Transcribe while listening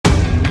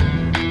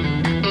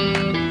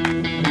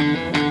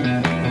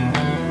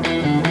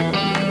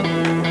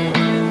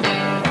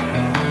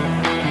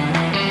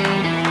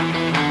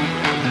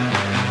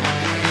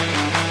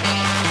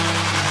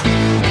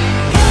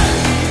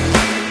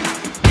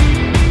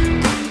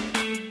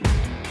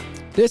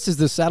This is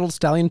the Saddled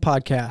Stallion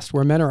Podcast,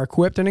 where men are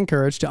equipped and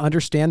encouraged to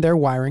understand their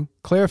wiring,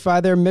 clarify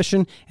their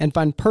mission, and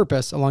find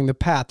purpose along the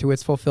path to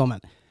its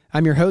fulfillment.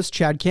 I'm your host,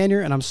 Chad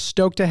Canyer, and I'm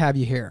stoked to have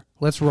you here.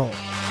 Let's roll.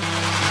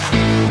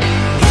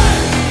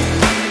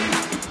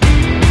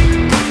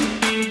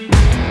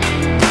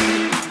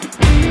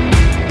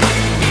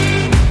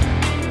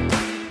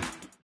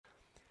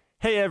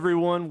 Hey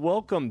everyone,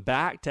 welcome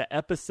back to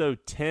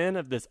episode 10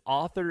 of this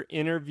author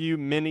interview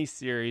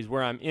mini-series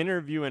where I'm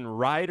interviewing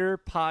writer,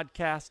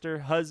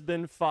 podcaster,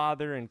 husband,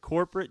 father, and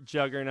corporate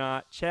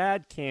juggernaut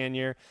Chad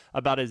Canyer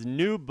about his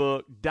new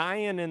book,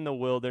 Dying in the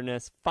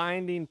Wilderness,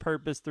 Finding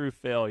Purpose Through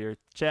Failure.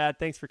 Chad,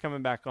 thanks for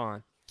coming back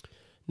on.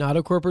 Not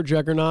a corporate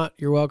juggernaut.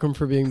 You're welcome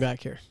for being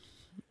back here.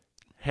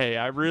 Hey,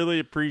 I really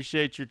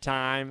appreciate your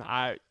time.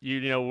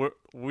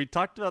 We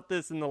talked about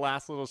this in the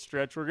last little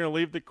stretch. We're going to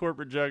leave the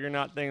corporate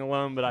juggernaut thing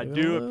alone, but I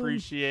do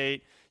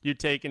appreciate you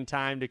taking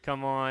time to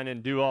come on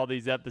and do all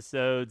these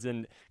episodes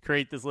and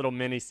create this little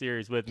mini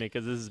series with me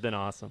because this has been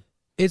awesome.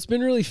 It's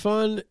been really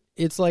fun.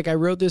 It's like I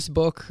wrote this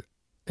book.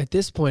 At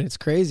this point, it's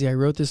crazy. I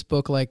wrote this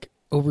book like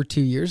over 2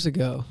 years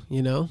ago,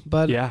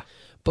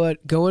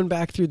 But going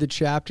back through the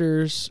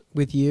chapters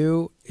with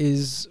you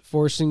is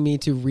forcing me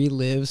to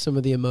relive some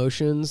of the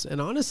emotions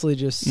and honestly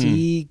just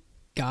see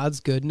God's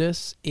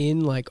goodness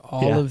in like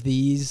all of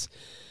these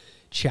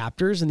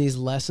chapters and these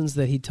lessons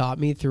that he taught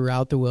me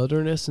throughout the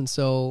wilderness. And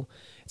so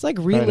it's like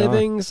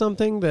reliving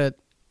something that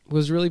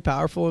was really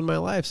powerful in my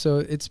life. So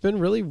it's been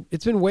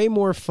way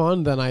more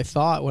fun than I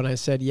thought when I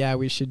said, yeah,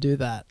 we should do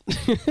that.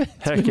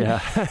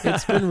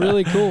 It's been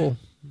really cool.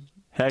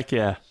 Heck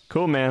yeah.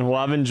 Cool, man. Well,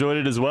 I've enjoyed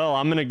it as well.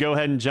 I'm going to go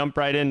ahead and jump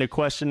right into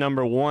question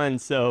number one.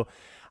 So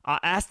I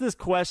ask this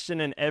question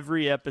in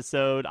every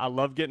episode. I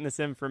love getting this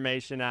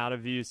information out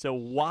of you. So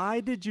why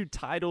did you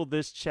title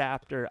this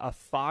chapter A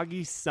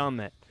Foggy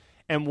Summit?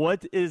 And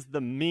what is the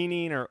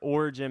meaning or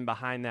origin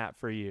behind that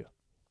for you?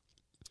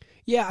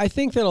 Yeah, I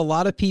think that a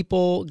lot of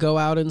people go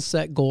out and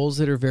set goals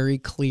that are very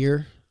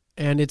clear.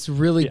 And it's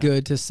really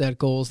good to set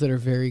goals that are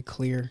very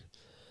clear.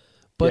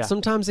 But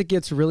sometimes it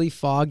gets really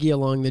foggy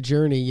along the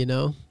journey,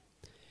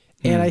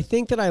 And I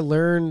think that I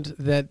learned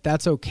that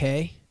that's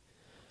okay.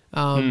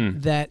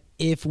 That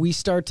if we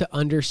start to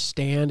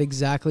understand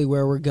exactly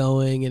where we're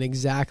going and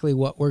exactly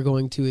what we're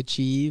going to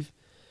achieve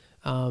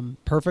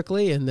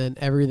perfectly, and then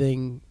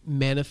everything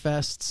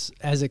manifests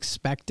as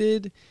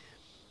expected,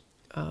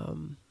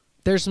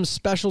 there's some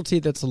specialty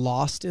that's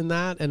lost in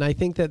that. And I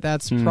think that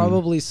that's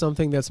probably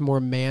something that's more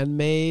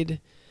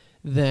man-made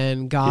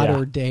than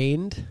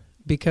God-ordained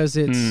because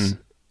it's...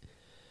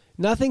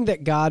 Nothing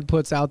that God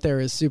puts out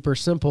there is super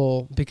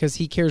simple because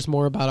he cares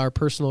more about our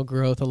personal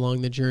growth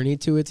along the journey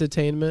to its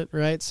attainment,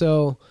 right?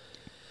 So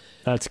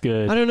that's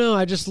good. I don't know.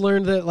 I just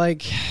learned that,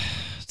 like,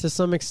 to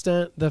some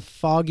extent, the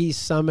Foggy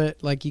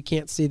Summit, like, you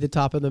can't see the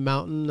top of the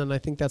mountain, and I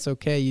think that's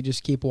okay. You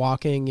just keep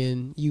walking,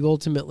 and you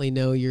ultimately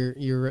know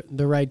you're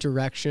the right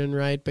direction,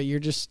 right? But you're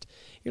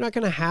not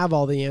going to have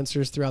all the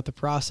answers throughout the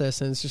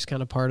process, and it's just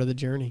kind of part of the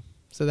journey.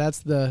 So that's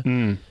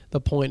the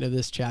point of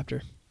this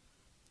chapter.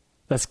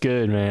 That's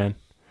good, man.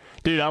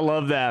 Dude, I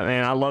love that,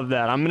 man. I love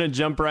that. I'm going to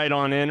jump right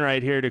on in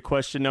right here to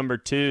question number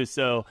 2.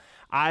 So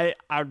I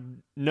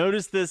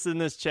noticed this in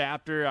this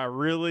chapter. I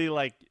really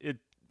like it.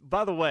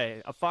 By the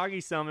way, A Foggy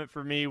Summit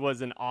for me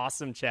was an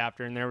awesome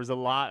chapter, and there was a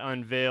lot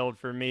unveiled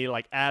for me,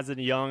 like as a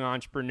young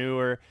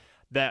entrepreneur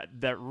that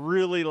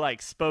really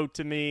like spoke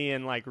to me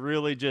and like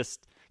really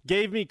just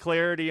gave me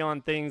clarity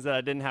on things that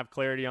I didn't have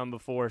clarity on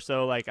before.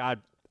 So like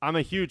I'm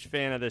a huge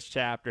fan of this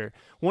chapter.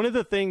 One of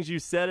the things you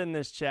said in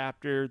this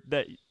chapter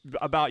that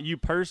about you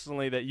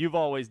personally that you've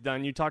always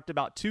done, you talked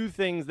about 2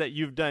 things that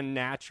you've done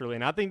naturally.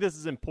 And I think this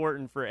is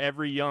important for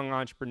every young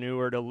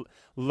entrepreneur to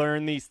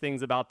learn these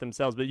things about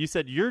themselves. But you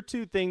said your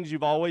 2 things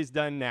you've always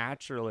done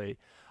naturally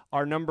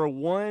are, number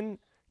 1,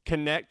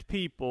 connect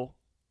people,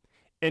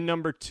 and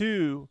number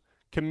 2,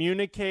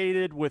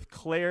 communicated with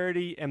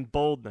clarity and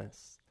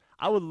boldness.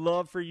 I would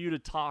love for you to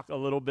talk a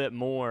little bit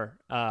more,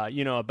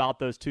 about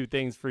those 2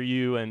 things for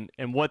you and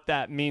what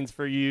that means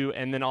for you.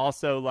 And then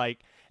also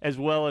like, as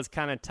well as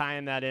kind of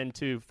tying that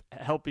into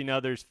helping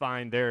others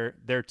find their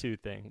 2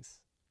 things.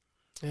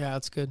 Yeah,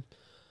 that's good.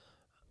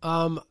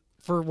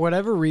 For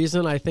whatever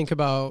reason, I think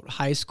about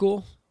high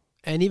school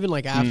and even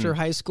like after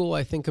high school,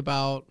 I think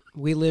about,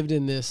 we lived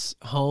in this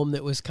home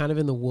that was kind of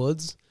in the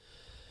woods.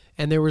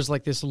 And there was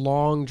like this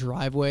long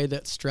driveway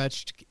that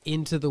stretched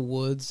into the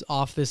woods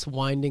off this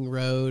winding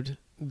road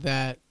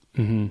that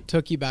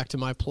took you back to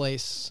my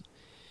place.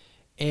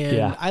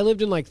 And I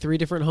lived in like 3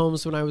 different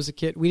homes when I was a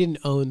kid. We didn't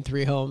own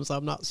 3 homes.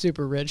 I'm not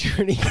super rich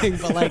or anything,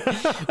 but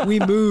like we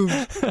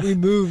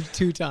moved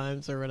 2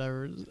 times or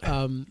whatever.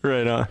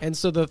 Right on. And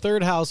so the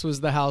 3rd house was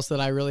the house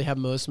that I really have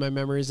most of my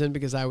memories in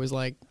because I was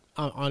like,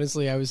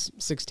 honestly, I was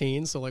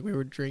 16, so like we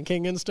were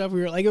drinking and stuff.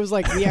 We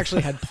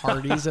actually had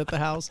parties at the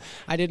house.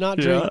 I did not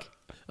drink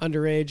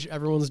underage.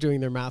 Everyone's doing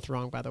their math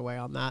wrong, by the way,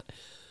 on that.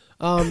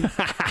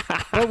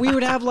 But we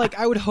would have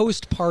I would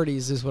host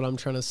parties is what I'm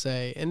trying to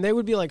say. And they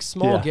would be like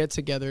small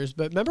get-togethers.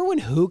 But remember when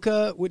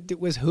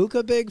was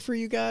hookah big for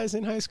you guys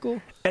in high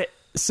school?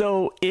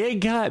 So it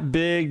got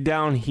big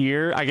down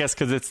here, I guess,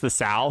 because it's the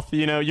South.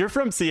 You know, you're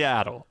from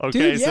Seattle,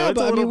 okay? Dude, yeah, so it's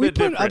but I mean, we put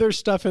different. other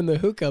stuff in the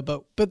hookah,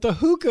 but the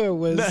hookah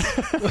was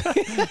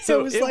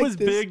so it was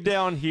big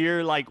down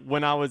here, like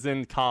when I was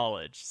in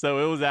college.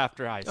 So it was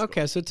after high school.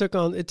 Okay, so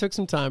it took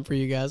some time for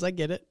you guys. I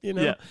get it. You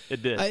know, yeah,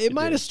 it did. It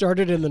might have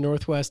started in the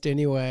Northwest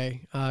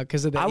anyway,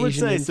 because of the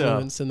Asian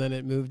influence, so. And then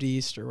it moved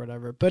east or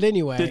whatever. But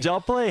anyway, did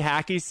y'all play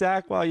hacky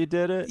sack while you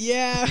did it?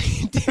 Yeah,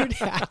 dude,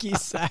 hacky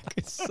sack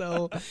is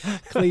so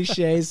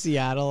cliche.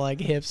 Seattle, like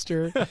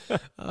hipster.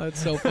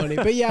 It's so funny.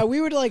 But yeah,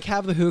 we would like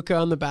have the hookah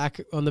on the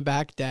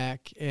back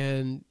deck,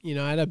 and you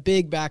know, I had a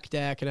big back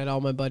deck, and I had all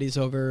my buddies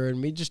over,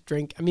 and we just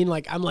drink. I mean,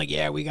 like I'm like,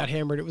 yeah, we got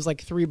hammered. It was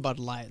like 3 Bud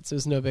Lights. It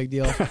was no big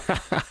deal.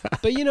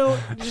 But you know,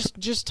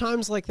 just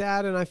times like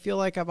that, and I feel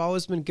like I've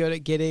always been good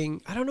at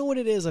getting. I don't know what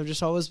it is. I've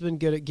just always been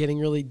good at getting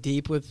really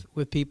deep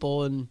with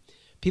people, and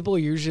people are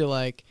usually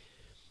like,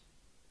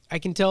 I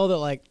can tell that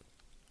like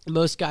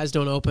most guys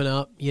don't open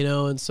up, you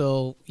know, and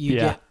so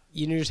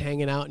you're just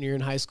hanging out and you're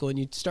in high school and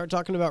you start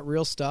talking about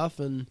real stuff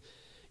and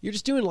you're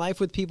just doing life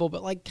with people.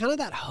 But like kind of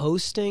that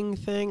hosting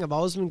thing, I've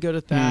always been good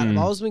at that. I've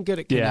always been good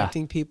at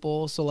connecting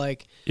people. So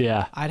like,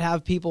 I'd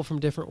have people from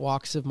different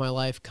walks of my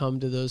life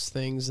come to those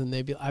things, and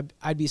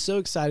I'd be so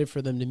excited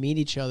for them to meet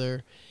each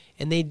other,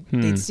 and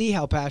they'd see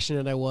how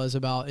passionate I was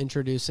about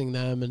introducing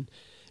them, and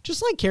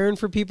just like caring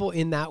for people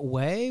in that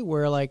way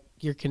where like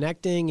you're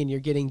connecting and you're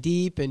getting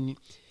deep, and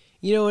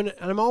you know, and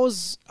I've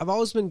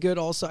always been good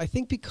also. I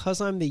think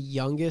because I'm the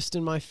youngest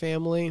in my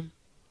family,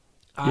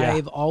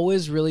 I've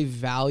always really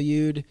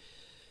valued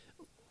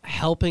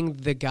helping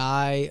the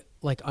guy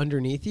like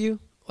underneath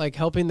you, like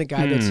helping the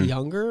guy that's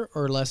younger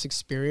or less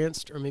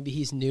experienced, or maybe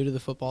he's new to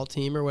the football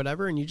team or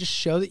whatever. And you just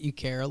show that you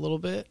care a little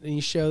bit, and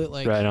you show that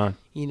like, right on.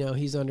 You know,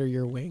 he's under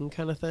your wing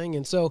kind of thing.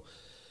 And so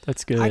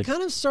that's good. I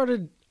kind of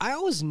started, I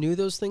always knew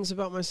those things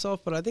about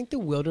myself, but I think the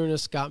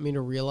wilderness got me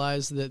to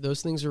realize that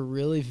those things are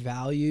really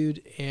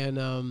valued, and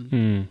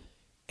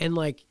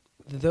like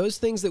those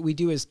things that we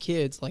do as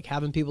kids, like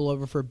having people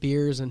over for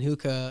beers and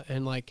hookah,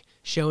 and like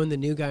showing the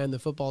new guy on the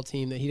football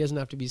team that he doesn't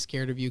have to be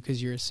scared of you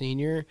because you're a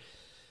senior.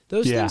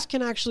 Those things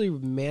can actually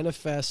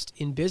manifest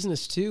in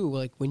business too,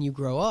 like when you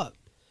grow up,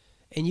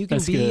 and you can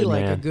be good,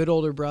 like a good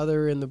older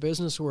brother in the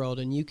business world,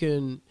 and you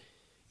can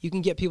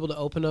get people to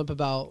open up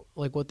about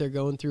like what they're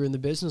going through in the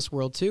business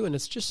world too. And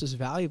it's just as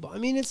valuable. I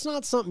mean, it's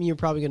not something you're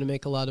probably going to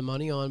make a lot of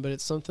money on, but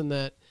it's something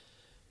that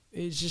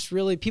is just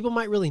really, people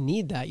might really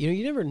need that. You know,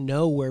 you never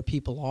know where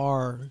people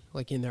are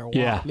like in their walk.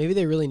 Yeah. Maybe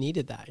they really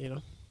needed that, you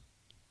know?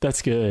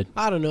 That's good.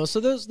 I don't know. So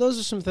those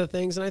are some of the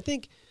things. And I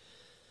think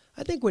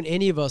when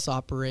any of us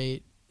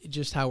operate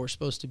just how we're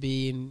supposed to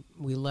be, and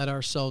we let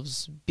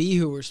ourselves be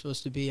who we're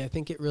supposed to be, I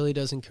think it really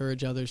does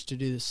encourage others to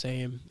do the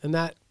same. And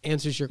that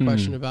answers your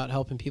question about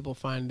helping people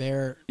find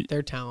their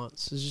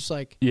talents. It's just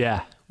like,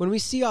 when we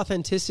see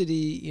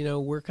authenticity, you know,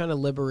 we're kind of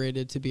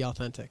liberated to be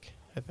authentic,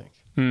 I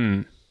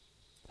think.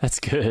 That's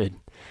good.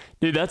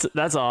 Dude,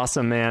 that's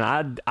awesome,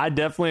 man. I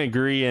definitely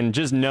agree. And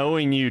just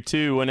knowing you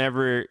too,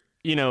 whenever,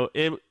 you know,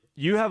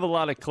 you have a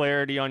lot of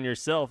clarity on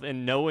yourself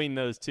and knowing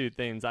those two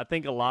things. I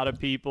think a lot of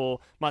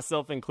people,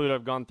 myself included,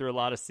 I've gone through a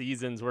lot of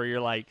seasons where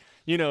you're like,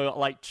 you know,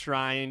 like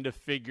trying to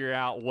figure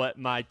out what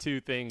my two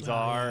things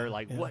are.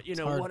 What, you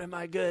know, hard. What am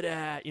I good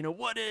at? You know,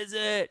 what is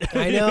it?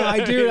 I know.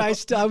 I do.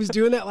 I was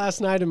doing that last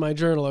night in my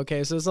journal.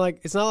 Okay. So it's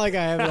not like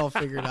I have it all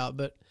figured out,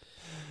 but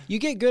you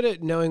get good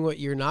at knowing what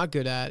you're not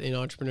good at in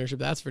entrepreneurship.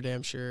 That's for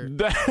damn sure. You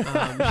know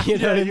what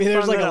I mean?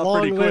 There's like a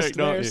long list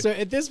there. So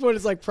at this point,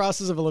 it's like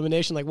process of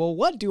elimination. Like, well,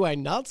 what do I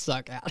not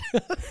suck at?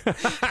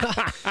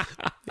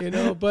 You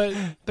know, but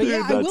dude,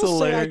 yeah, I will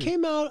say I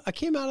came out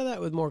of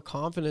that with more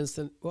confidence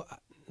than, well,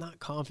 not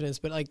confidence,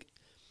 but like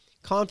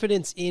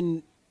confidence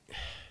in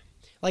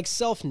like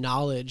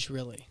self-knowledge,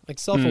 really, like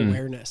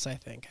self-awareness. I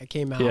think I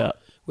came out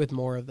with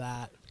more of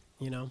that,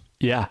 you know?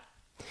 Yeah.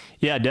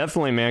 Yeah,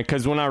 definitely, man.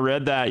 Because when I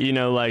read that, you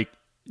know, like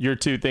your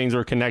two things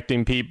were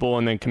connecting people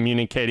and then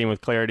communicating with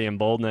clarity and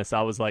boldness,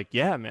 I was like,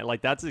 yeah, man,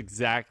 like that's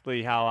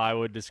exactly how I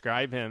would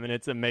describe him. And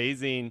it's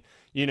amazing,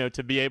 you know,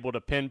 to be able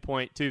to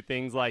pinpoint two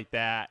things like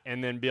that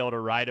and then be able to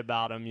write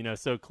about them, you know,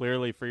 so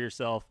clearly for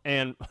yourself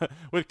and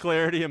with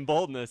clarity and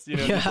boldness, you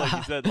know, just like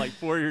you said, like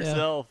for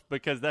yourself,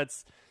 because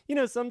that's, you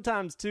know,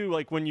 sometimes too,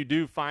 like when you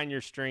do find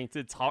your strengths,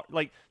 it's hard,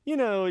 like, you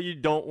know, you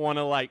don't want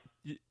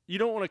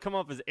to come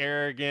off as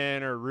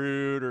arrogant or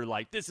rude or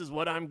like, this is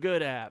what I'm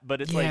good at.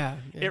 But it's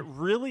it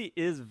really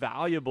is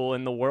valuable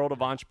in the world of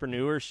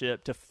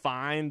entrepreneurship to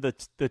find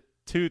the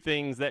two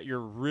things that you're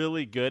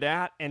really good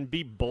at and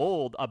be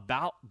bold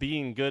about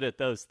being good at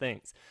those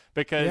things.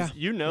 Because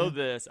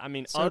this, I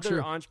mean, so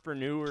other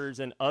entrepreneurs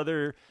and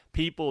other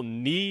people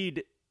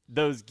need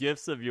those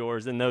gifts of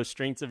yours and those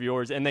strengths of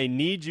yours, and they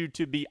need you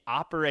to be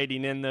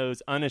operating in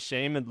those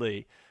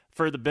unashamedly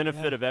for the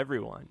benefit of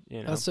everyone.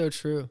 You know? That's so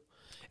true.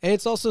 And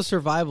it's also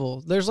survival.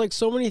 There's like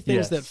so many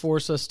things that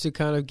force us to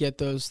kind of get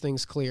those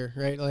things clear,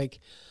 right? Like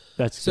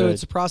That's so good.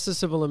 It's a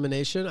process of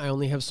elimination. I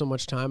only have so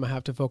much time. I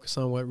have to focus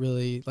on what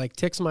really like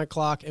ticks my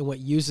clock and what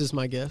uses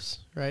my gifts,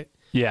 right?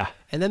 Yeah.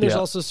 And then there's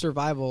also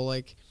survival.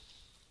 Like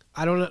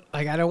I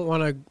don't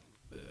want to,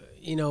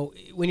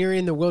 when you're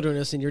in the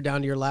wilderness and you're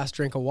down to your last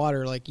drink of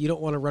water, like you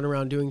don't want to run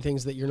around doing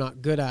things that you're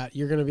not good at.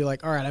 You're going to be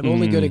like, all right, I'm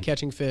only good at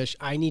catching fish.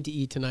 I need to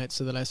eat tonight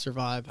so that I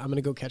survive. I'm going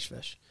to go catch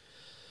fish.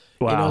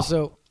 Wow. It's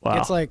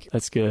like,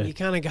 that's good. You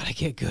kind of got to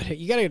get good at,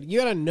 you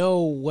got to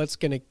know what's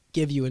going to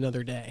give you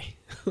another day.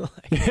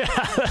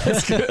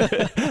 That's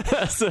good.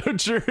 That's so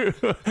true.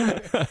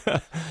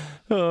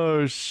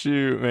 Oh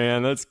shoot,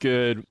 man. That's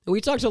good.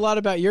 We talked a lot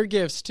about your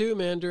gifts too,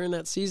 man, during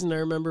that season. I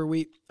remember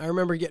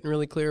getting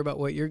really clear about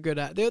what you're good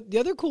at. The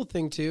other cool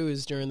thing too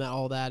is during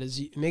all that is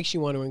it makes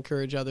you want to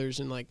encourage others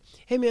and like,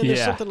 hey man,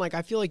 there's something like,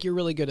 I feel like you're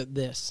really good at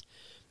this.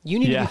 You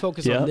need to be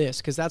focused on this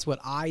because that's what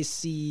I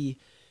see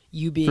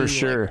you being for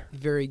sure. Like,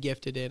 very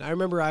gifted in. I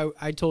remember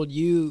I told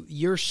you,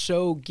 you're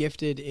so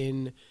gifted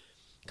in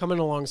coming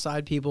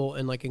alongside people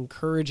and like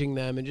encouraging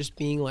them and just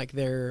being like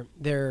their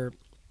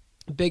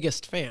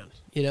biggest fan,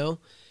 and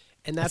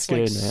that's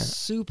like good,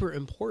 super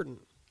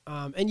important.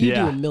 And you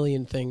do a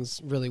million things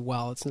really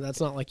well.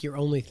 That's not like your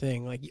only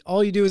thing. Like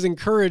all you do is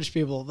encourage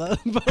people. but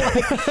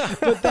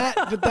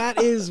that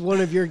is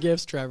one of your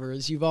gifts, Trevor,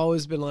 is you've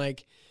always been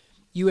like,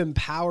 you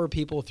empower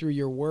people through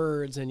your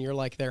words and you're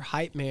like their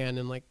hype man.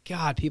 And like,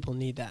 God, people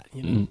need that,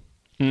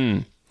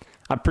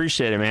 I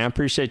appreciate it, man. I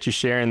appreciate you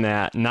sharing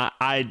that.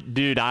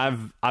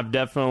 I've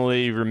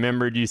definitely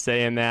remembered you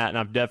saying that. And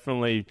I've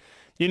definitely,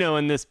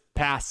 in this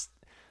past,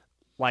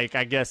 like,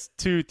 I guess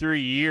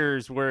 2-3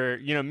 years where,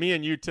 me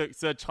and you took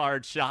such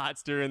hard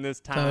shots during this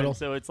time. Total.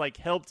 So it's like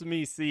helped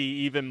me see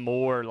even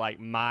more like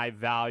my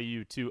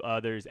value to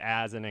others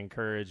as an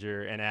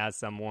encourager and as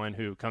someone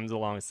who comes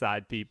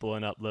alongside people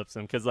and uplifts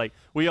them. Cause like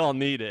we all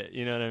need it.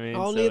 You know what I mean?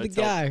 All need the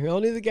guy. We all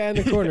need the guy in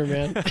the corner,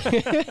 man.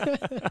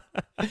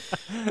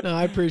 No,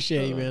 I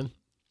appreciate you, man.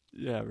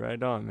 Yeah,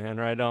 right on, man.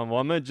 Right on. Well,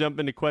 I'm going to jump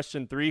into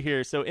question 3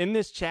 here. So in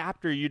this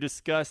chapter, you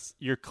discuss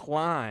your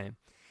climb.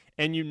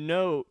 And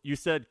you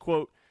said,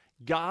 quote,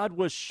 God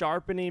was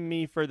sharpening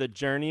me for the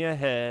journey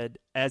ahead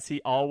as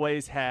he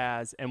always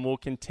has and will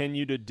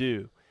continue to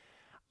do.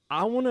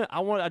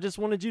 I just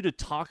wanted you to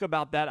talk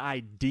about that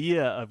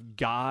idea of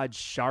God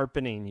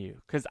sharpening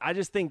you, because I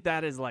just think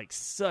that is like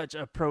such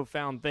a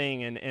profound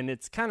thing. And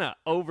it's kind of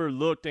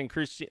overlooked in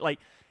Christianity. Like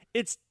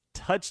it's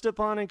touched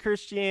upon in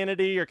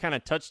Christianity or kind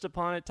of touched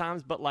upon at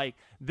times, but like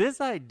this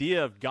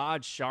idea of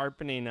God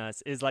sharpening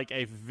us is like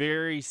a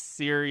very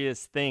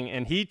serious thing,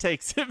 and he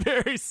takes it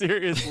very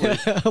seriously.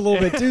 A little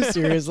bit too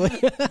seriously.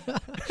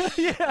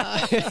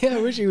 I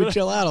wish he would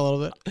chill out a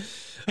little bit.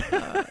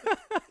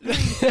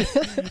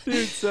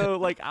 Dude, so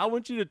like I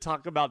want you to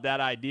talk about that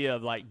idea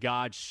of like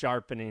God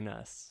sharpening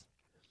us.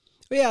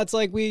 Yeah, it's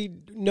like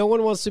no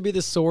one wants to be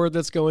the sword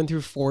that's going through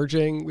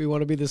forging. We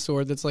want to be the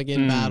sword that's like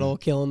in battle,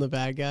 killing the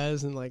bad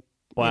guys and like,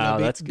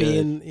 that's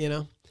being,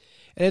 and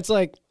it's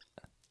like,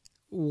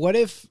 what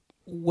if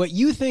what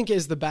you think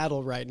is the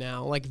battle right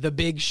now, like the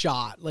big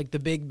shot, like the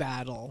big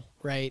battle,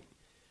 right?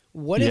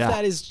 What if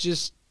that is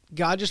just,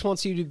 God just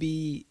wants you to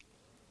be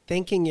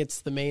thinking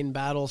it's the main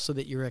battle so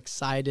that you're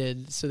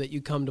excited, so that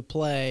you come to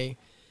play,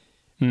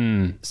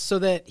 so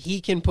that he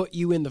can put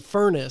you in the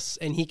furnace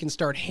and he can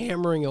start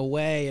hammering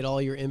away at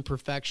all your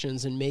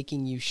imperfections and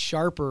making you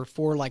sharper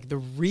for like the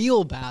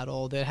real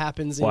battle that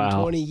happens in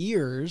 20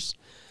 years.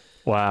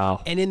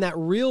 Wow. And in that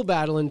real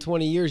battle in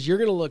 20 years, you're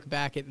going to look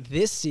back at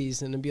this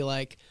season and be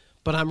like,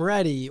 but I'm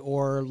ready,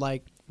 or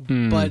like,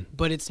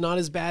 but it's not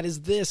as bad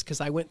as this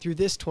because I went through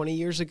this 20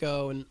 years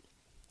ago. And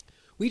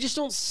we just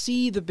don't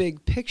see the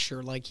big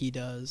picture like he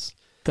does.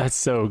 That's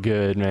so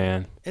good,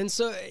 man. And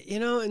so,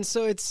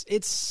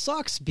 it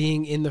sucks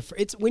being in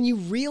it's when you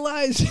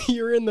realize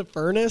you're in the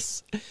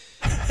furnace,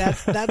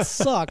 that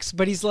sucks.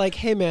 But he's like,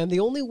 hey man,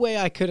 the only way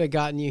I could have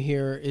gotten you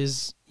here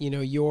is,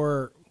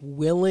 your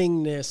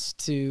willingness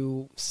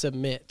to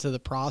submit to the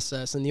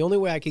process. And the only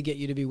way I could get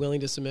you to be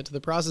willing to submit to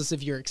the process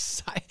if you're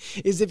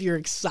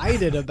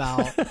excited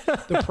about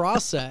the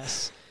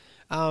process.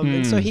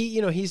 And so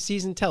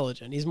he's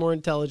intelligent. He's more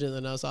intelligent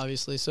than us,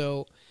 obviously.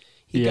 So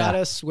he got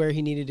us where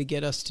he needed to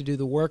get us to do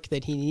the work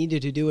that he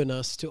needed to do in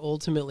us to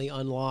ultimately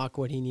unlock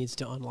what he needs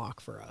to unlock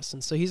for us.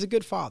 And so he's a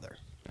good father.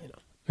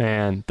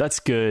 Man, that's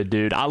good,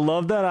 dude. I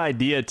love that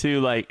idea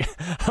too. Like,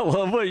 I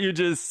love what you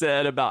just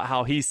said about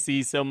how he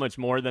sees so much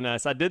more than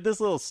us. I did this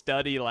little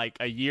study like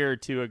a year or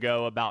two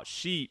ago about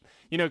sheep,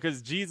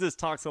 because Jesus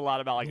talks a lot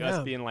about like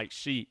us being like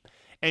sheep,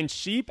 and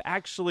sheep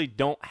actually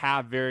don't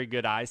have very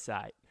good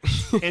eyesight.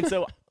 And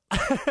so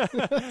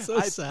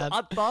sad.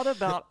 I thought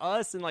about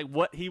us and like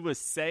what he was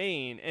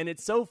saying, and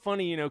it's so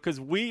funny, because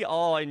we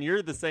all, and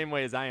you're the same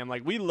way as I am,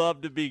 like we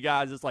love to be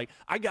guys. It's like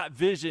I got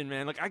vision,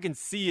 man. Like I can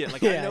see it.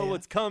 Like I know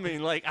what's coming.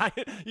 Like I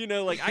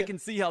can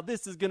see how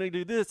this is gonna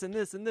do this and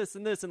this and this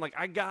and this, and like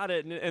I got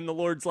it. And the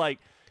Lord's like,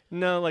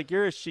 no, like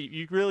you're a sheep.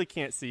 You really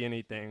can't see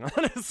anything,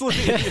 honestly.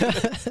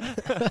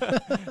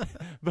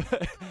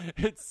 But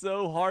it's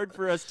so hard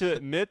for us to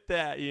admit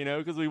that,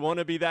 because we want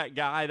to be that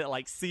guy that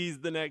like sees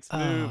the next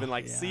move and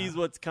like sees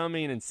what's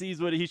coming and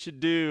sees what he should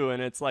do.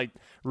 And it's like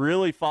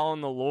really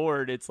following the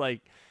Lord. It's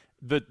like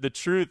the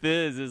truth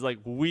is like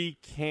we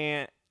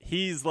can't.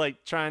 He's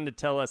like trying to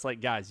tell us like,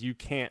 guys, you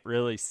can't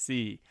really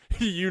see.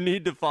 You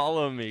need to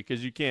follow me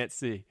because you can't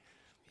see.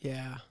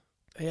 Yeah.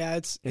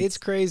 It's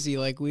crazy.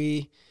 Like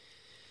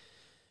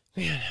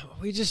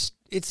it's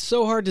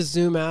so hard to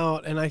zoom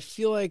out. And I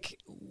feel like,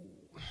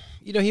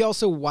 he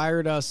also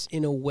wired us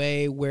in a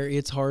way where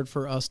it's hard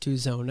for us to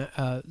zoom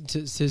out.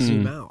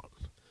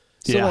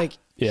 So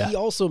he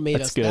also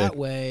made us that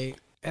way.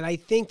 And I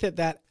think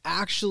that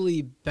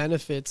actually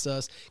benefits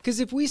us. Because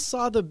if we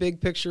saw the big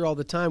picture all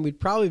the time, we'd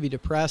probably be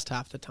depressed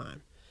half the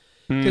time.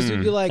 Because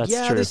we'd be like,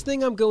 true. This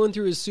thing I'm going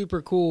through is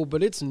super cool,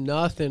 but it's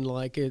nothing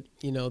like it,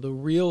 the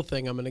real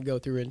thing I'm going to go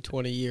through in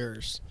 20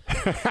 years.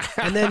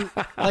 And then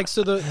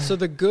so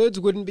the goods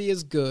wouldn't be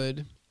as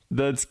good.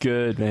 That's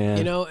good,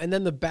 man. And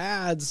then the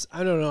bads,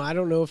 I don't know. I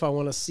don't know if I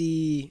want to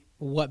see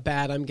what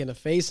bad I'm going to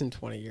face in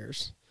 20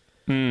 years.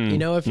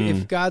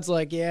 If God's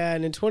like,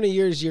 and in 20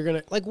 years you're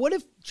going to, like, what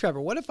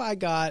if I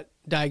got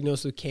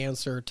diagnosed with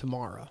cancer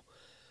tomorrow?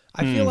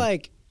 I feel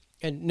like,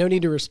 and no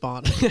need to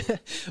respond,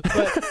 but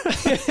like,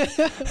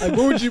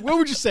 what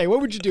would you say? What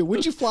would you do?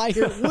 Would you fly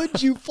here?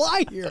 Would you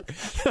fly here?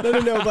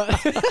 No,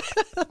 but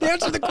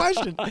answer the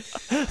question.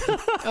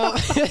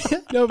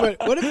 No, but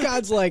what if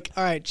God's like,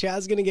 all right,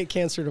 Chad's going to get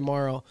cancer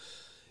tomorrow.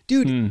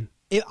 Dude,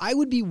 I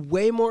would be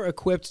way more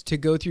equipped to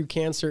go through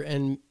cancer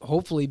and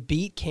hopefully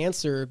beat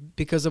cancer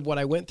because of what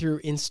I went through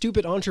in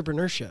stupid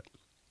entrepreneurship.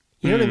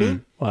 You know what I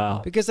mean?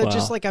 Wow. Because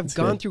I've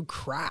gone through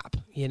crap,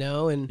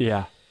 and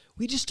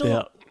we just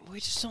don't. We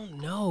just don't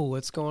know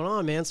what's going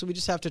on, man. So we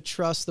just have to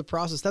trust the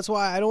process. That's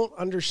why I don't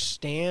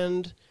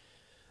understand.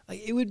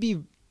 Like,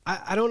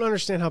 I don't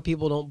understand how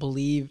people don't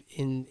believe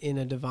in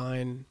a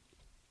divine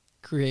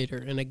creator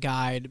and a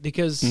guide,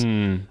 because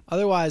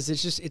otherwise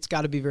it's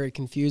got to be very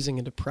confusing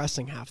and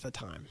depressing half the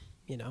time,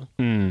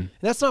 And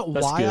that's not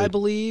why good. I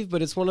believe,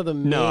 but it's one of the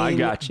main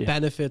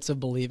benefits of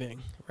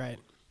believing, right?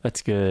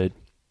 That's good.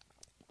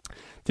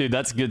 Dude,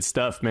 that's good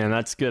stuff, man.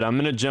 That's good. I'm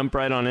going to jump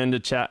right on into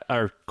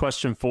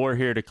question 4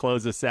 here to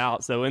close us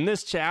out. So in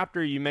this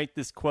chapter, you make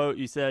this quote.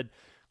 You said,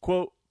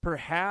 quote,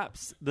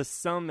 "Perhaps the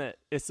summit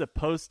is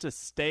supposed to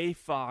stay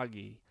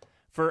foggy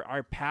for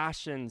our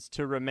passions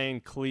to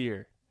remain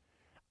clear."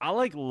 I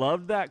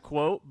love that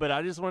quote, but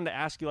I just wanted to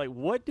ask you,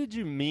 what did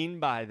you mean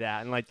by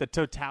that and the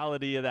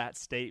totality of that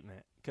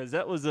statement? Because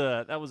that was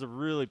a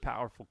really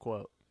powerful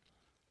quote.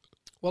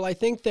 Well, I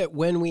think that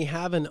when we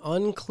have an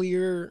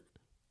unclear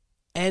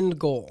end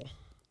goal,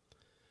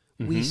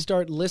 we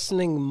start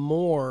listening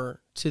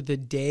more to the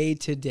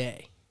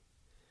day-to-day.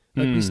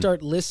 We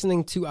start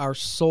listening to our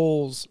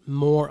souls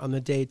more on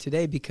the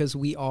day-to-day because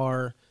we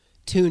are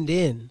tuned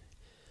in.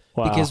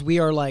 Wow. Because we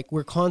are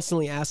we're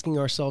constantly asking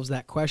ourselves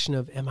that question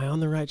of, am I on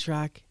the right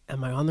track?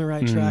 Am I on the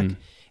right track?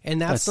 And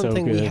that's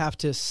something we have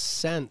to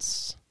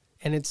sense.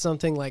 And it's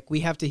something we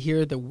have to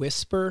hear the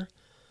whisper.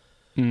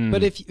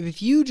 But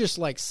if you just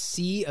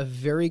see a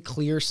very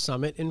clear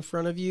summit in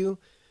front of you,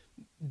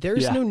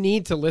 there's no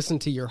need to listen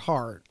to your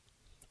heart.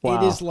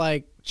 Wow. It is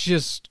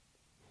just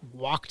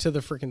walk to the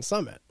freaking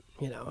summit.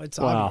 It's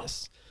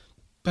obvious.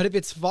 But if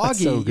it's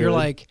foggy,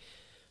 you're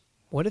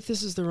what if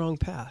this is the wrong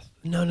path?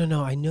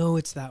 No, I know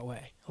it's that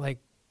way.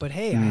 But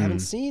hey, I haven't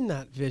seen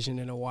that vision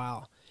in a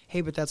while.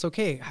 Hey, but that's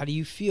okay. How do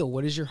you feel?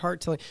 What is your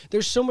heart telling?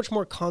 There's so much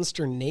more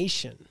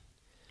consternation.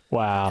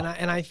 Wow.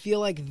 And I feel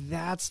like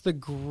that's the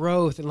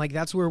growth, and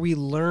that's where we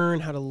learn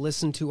how to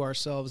listen to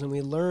ourselves, and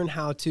we learn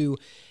how to,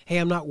 hey,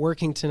 I'm not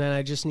working tonight,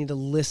 I just need to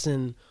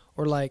listen,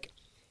 or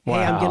hey,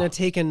 I'm going to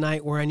take a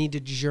night where I need to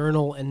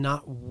journal and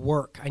not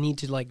work. I need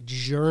to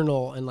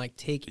journal and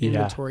take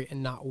inventory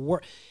and not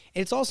work.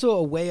 And it's also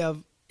a way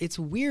of, it's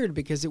weird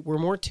because we're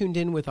more tuned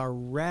in with our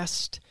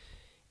rest.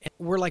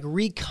 We're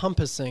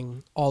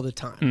recompassing all the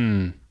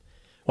time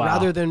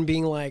rather than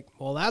being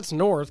well, that's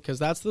north because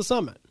that's the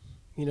summit.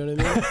 You know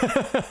what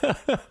I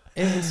mean?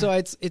 and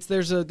so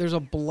there's a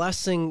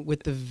blessing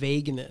with the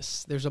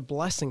vagueness. There's a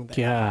blessing there.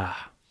 Yeah.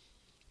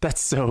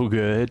 That's so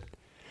good.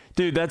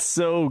 Dude, that's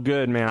so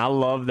good, man. I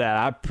love that.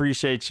 I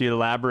appreciate you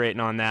elaborating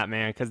on that,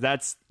 man, because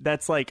that's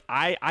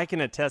I can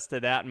attest to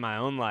that in my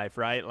own life,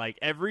 right?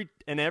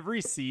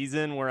 Every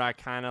season where I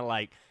kind of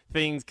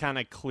things kind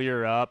of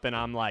clear up and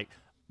I'm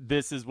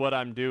this is what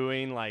I'm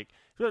doing,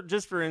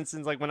 just for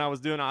instance, when I was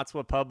doing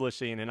Ottawa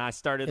Publishing and I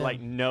started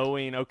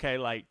knowing,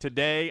 okay,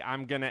 today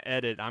I'm going to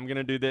edit, I'm going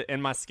to do that.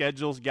 And my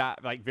schedules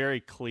got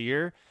very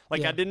clear. I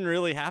didn't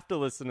really have to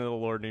listen to the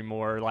Lord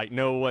anymore,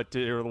 know what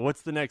to, or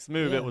what's the next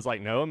move. It was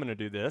no, I'm going to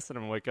do this and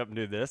I'm going to wake up and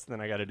do this. And then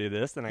I got to do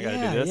this. Then I got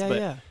to do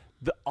this.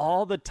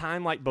 All the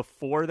time,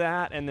 before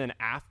that. And then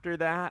after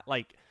that,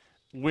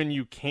 when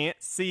you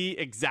can't see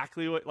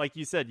exactly what, like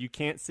you said, you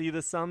can't see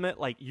the summit,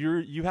 like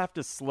you have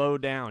to slow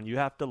down, you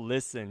have to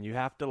listen, you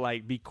have to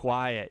like be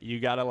quiet, you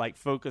got to like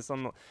focus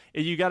on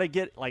you got to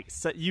get like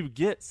you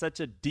get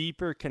such a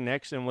deeper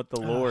connection with the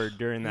Lord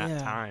during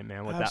that time,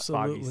 man, with that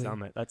Foggy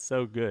Summit. That's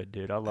so good,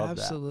 dude. I love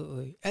that.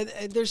 Absolutely. And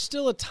there's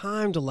still a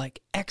time to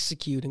like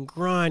execute and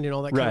grind and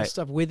all that kind of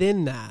stuff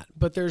within that,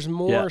 but there's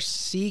more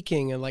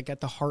seeking and like at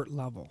the heart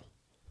level.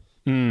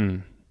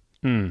 That's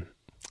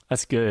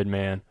good,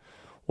 man.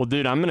 Well,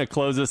 dude, I'm going to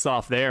close this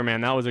off there,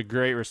 man. That was a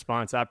great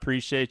response. I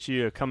appreciate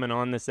you coming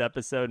on this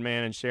episode,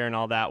 man, and sharing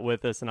all that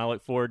with us, and I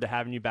look forward to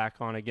having you back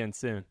on again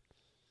soon.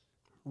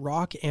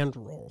 Rock and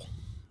roll.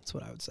 That's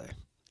what I would say.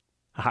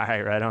 All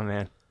right on,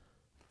 man.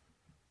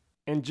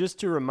 And just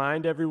to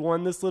remind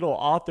everyone, this little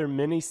author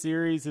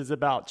mini-series is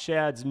about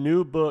Chad's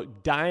new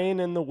book, Dying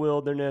in the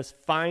Wilderness,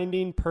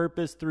 Finding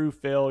Purpose Through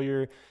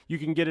Failure. You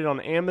can get it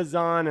on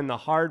Amazon in the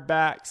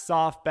hardback,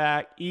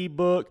 softback,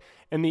 ebook,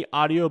 and the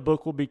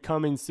audiobook will be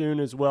coming soon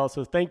as well.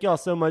 So thank y'all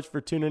so much for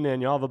tuning in.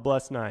 Y'all have a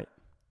blessed night.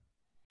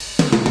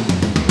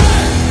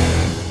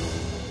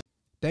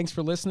 Thanks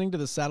for listening to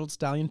the Saddled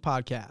Stallion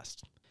Podcast.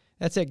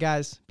 That's it,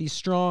 guys. Be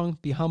strong,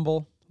 be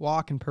humble,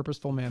 walk in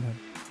purposeful manhood.